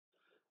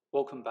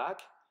Welcome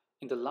back.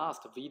 In the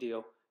last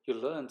video, you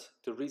learned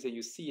the reason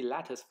you see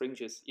lattice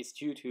fringes is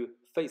due to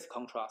phase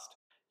contrast.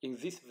 In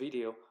this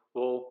video,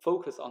 we'll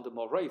focus on the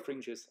Morie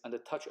fringes and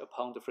touch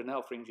upon the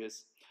Fresnel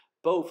fringes.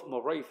 Both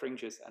Morie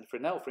fringes and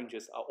Fresnel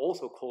fringes are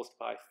also caused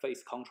by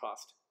phase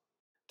contrast.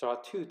 There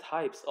are two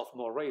types of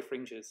Morie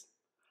fringes.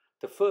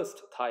 The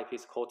first type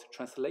is called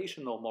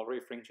translational Morie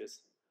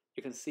fringes.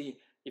 You can see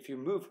if you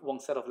move one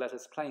set of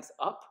lattice planes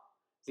up,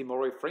 the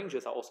Morie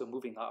fringes are also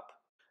moving up.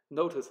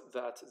 Notice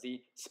that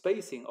the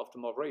spacing of the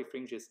Morie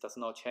fringes does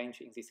not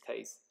change in this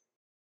case.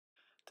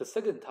 The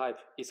second type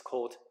is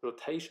called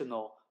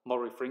rotational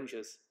Morie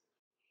fringes.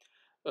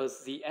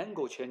 As the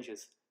angle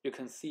changes, you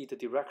can see the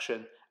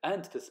direction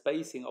and the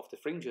spacing of the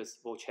fringes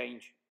will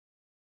change.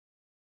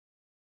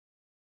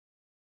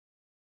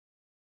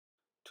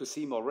 To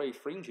see Morie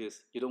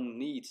fringes, you don't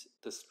need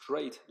the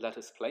straight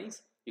lattice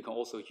planes. You can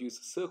also use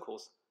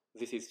circles.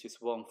 This is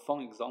just one fun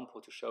example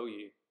to show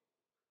you.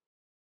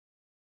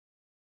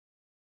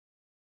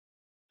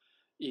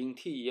 In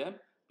TEM,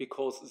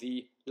 because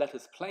the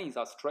lattice planes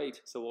are straight,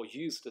 so we'll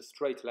use the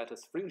straight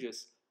lattice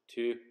fringes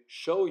to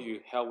show you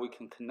how we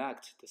can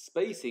connect the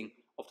spacing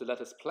of the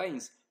lattice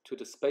planes to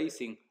the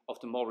spacing of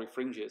the Morie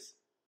fringes.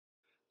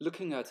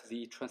 Looking at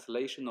the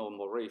translational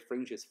Morie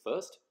fringes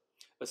first,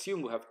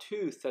 assume we have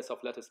two sets of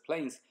lattice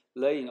planes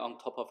laying on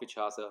top of each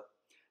other.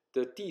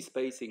 The D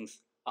spacings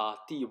are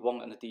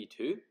D1 and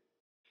D2.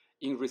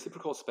 In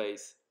reciprocal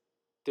space,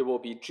 there will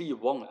be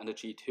G1 and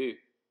G2.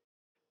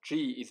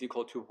 G is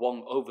equal to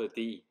 1 over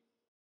D.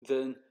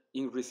 Then,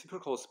 in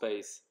reciprocal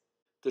space,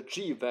 the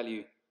G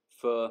value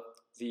for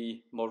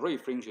the Morie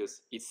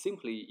fringes is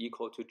simply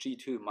equal to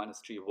G2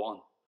 minus G1.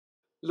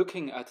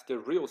 Looking at the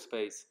real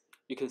space,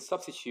 you can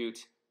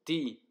substitute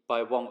D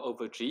by 1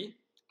 over G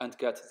and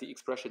get the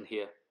expression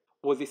here.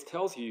 What this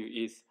tells you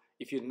is,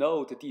 if you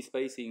know the D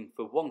spacing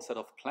for one set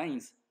of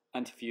planes,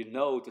 and if you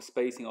know the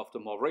spacing of the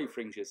Morie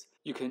fringes,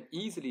 you can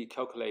easily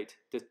calculate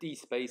the D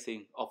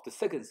spacing of the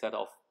second set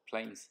of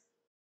planes.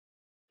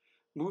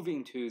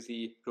 Moving to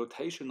the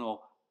rotational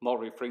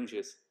Morie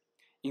fringes.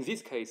 In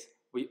this case,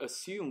 we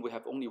assume we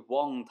have only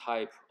one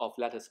type of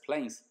lattice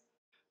planes,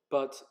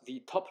 but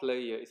the top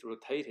layer is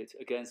rotated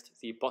against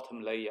the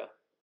bottom layer.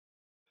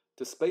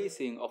 The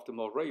spacing of the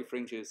Morie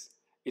fringes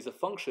is a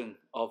function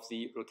of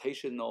the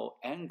rotational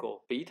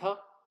angle beta.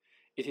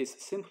 It is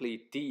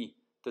simply d,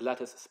 the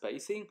lattice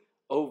spacing,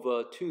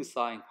 over 2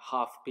 sine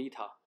half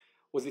beta.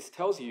 What this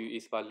tells you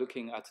is by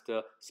looking at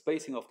the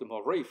spacing of the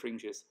Morie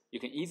fringes, you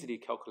can easily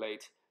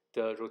calculate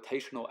the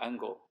rotational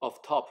angle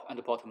of top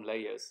and bottom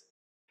layers.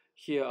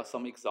 Here are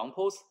some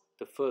examples.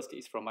 The first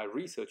is from my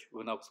research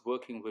when I was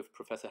working with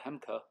Professor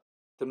Hemke.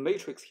 The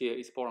matrix here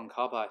is boron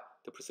carbide.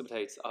 The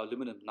precipitates are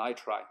aluminum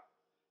nitride.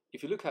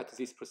 If you look at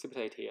this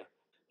precipitate here,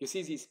 you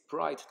see these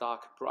bright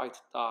dark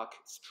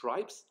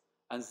stripes,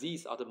 and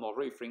these are the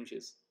Morie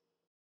fringes.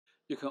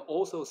 You can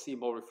also see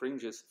Morie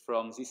fringes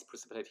from this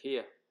precipitate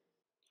here.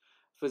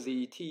 For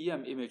the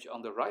TEM image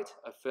on the right,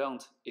 I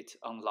found it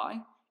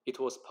online. It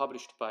was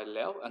published by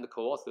Liao and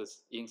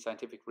co-authors in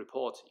Scientific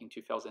Report in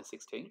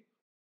 2016.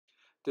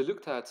 They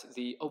looked at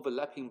the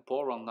overlapping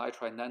boron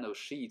nitride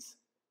nanosheets.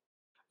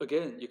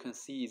 Again, you can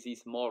see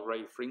these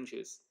Morie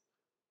fringes.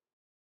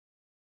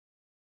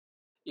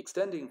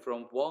 Extending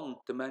from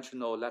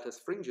one-dimensional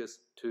lattice fringes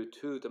to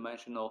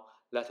two-dimensional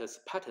lattice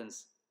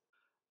patterns,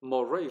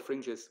 Morie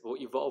fringes will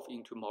evolve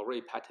into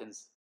Morie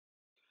patterns.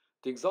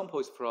 The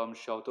example is from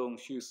Xiaodong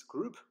Xu's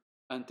group,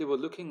 and they were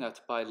looking at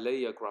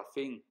bilayer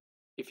graphene.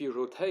 If you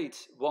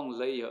rotate one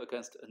layer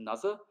against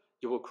another,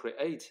 you will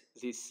create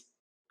these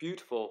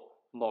beautiful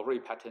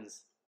Morie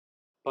patterns.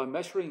 By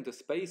measuring the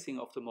spacing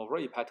of the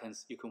Morie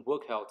patterns, you can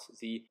work out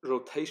the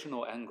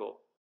rotational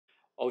angle.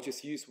 I'll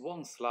just use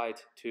one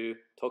slide to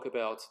talk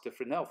about the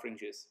Fresnel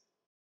fringes.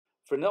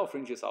 Fresnel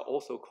fringes are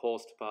also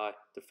caused by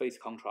the phase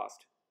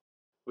contrast.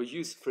 We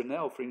use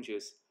Fresnel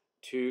fringes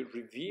to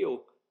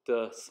reveal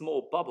the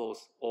small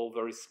bubbles or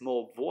very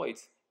small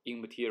voids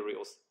in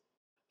materials.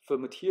 For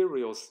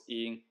materials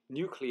in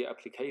nuclear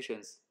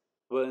applications,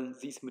 when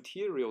these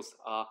materials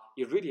are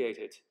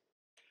irradiated,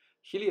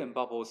 helium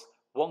bubbles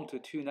 1 to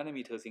 2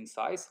 nanometers in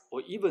size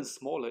or even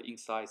smaller in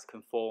size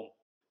can form.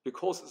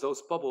 Because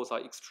those bubbles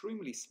are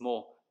extremely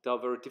small, they are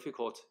very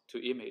difficult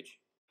to image.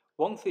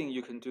 One thing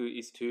you can do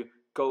is to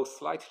go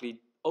slightly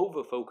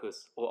over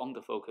focus or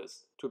under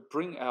focus to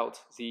bring out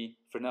the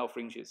Fresnel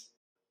fringes.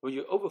 When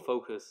you over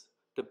focus,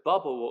 the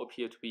bubble will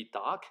appear to be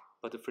dark,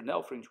 but the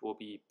Fresnel fringe will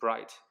be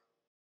bright.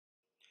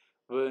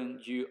 When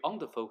you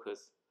under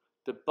focus,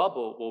 the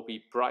bubble will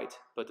be bright,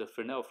 but the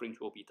Fresnel fringe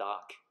will be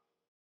dark.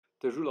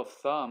 The rule of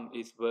thumb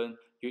is when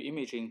you're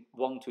imaging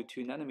 1 to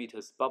 2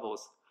 nanometers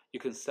bubbles, you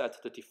can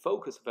set the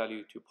defocus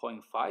value to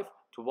 0.5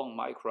 to 1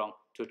 micron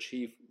to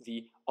achieve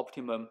the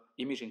optimum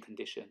imaging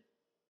condition.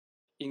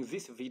 In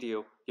this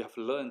video, you have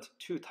learned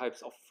two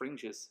types of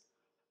fringes,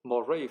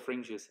 Morie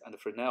fringes and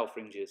Fresnel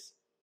fringes.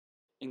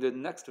 In the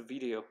next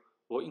video,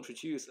 we'll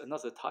introduce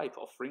another type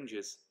of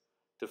fringes,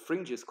 the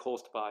fringes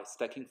caused by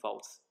stacking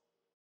faults.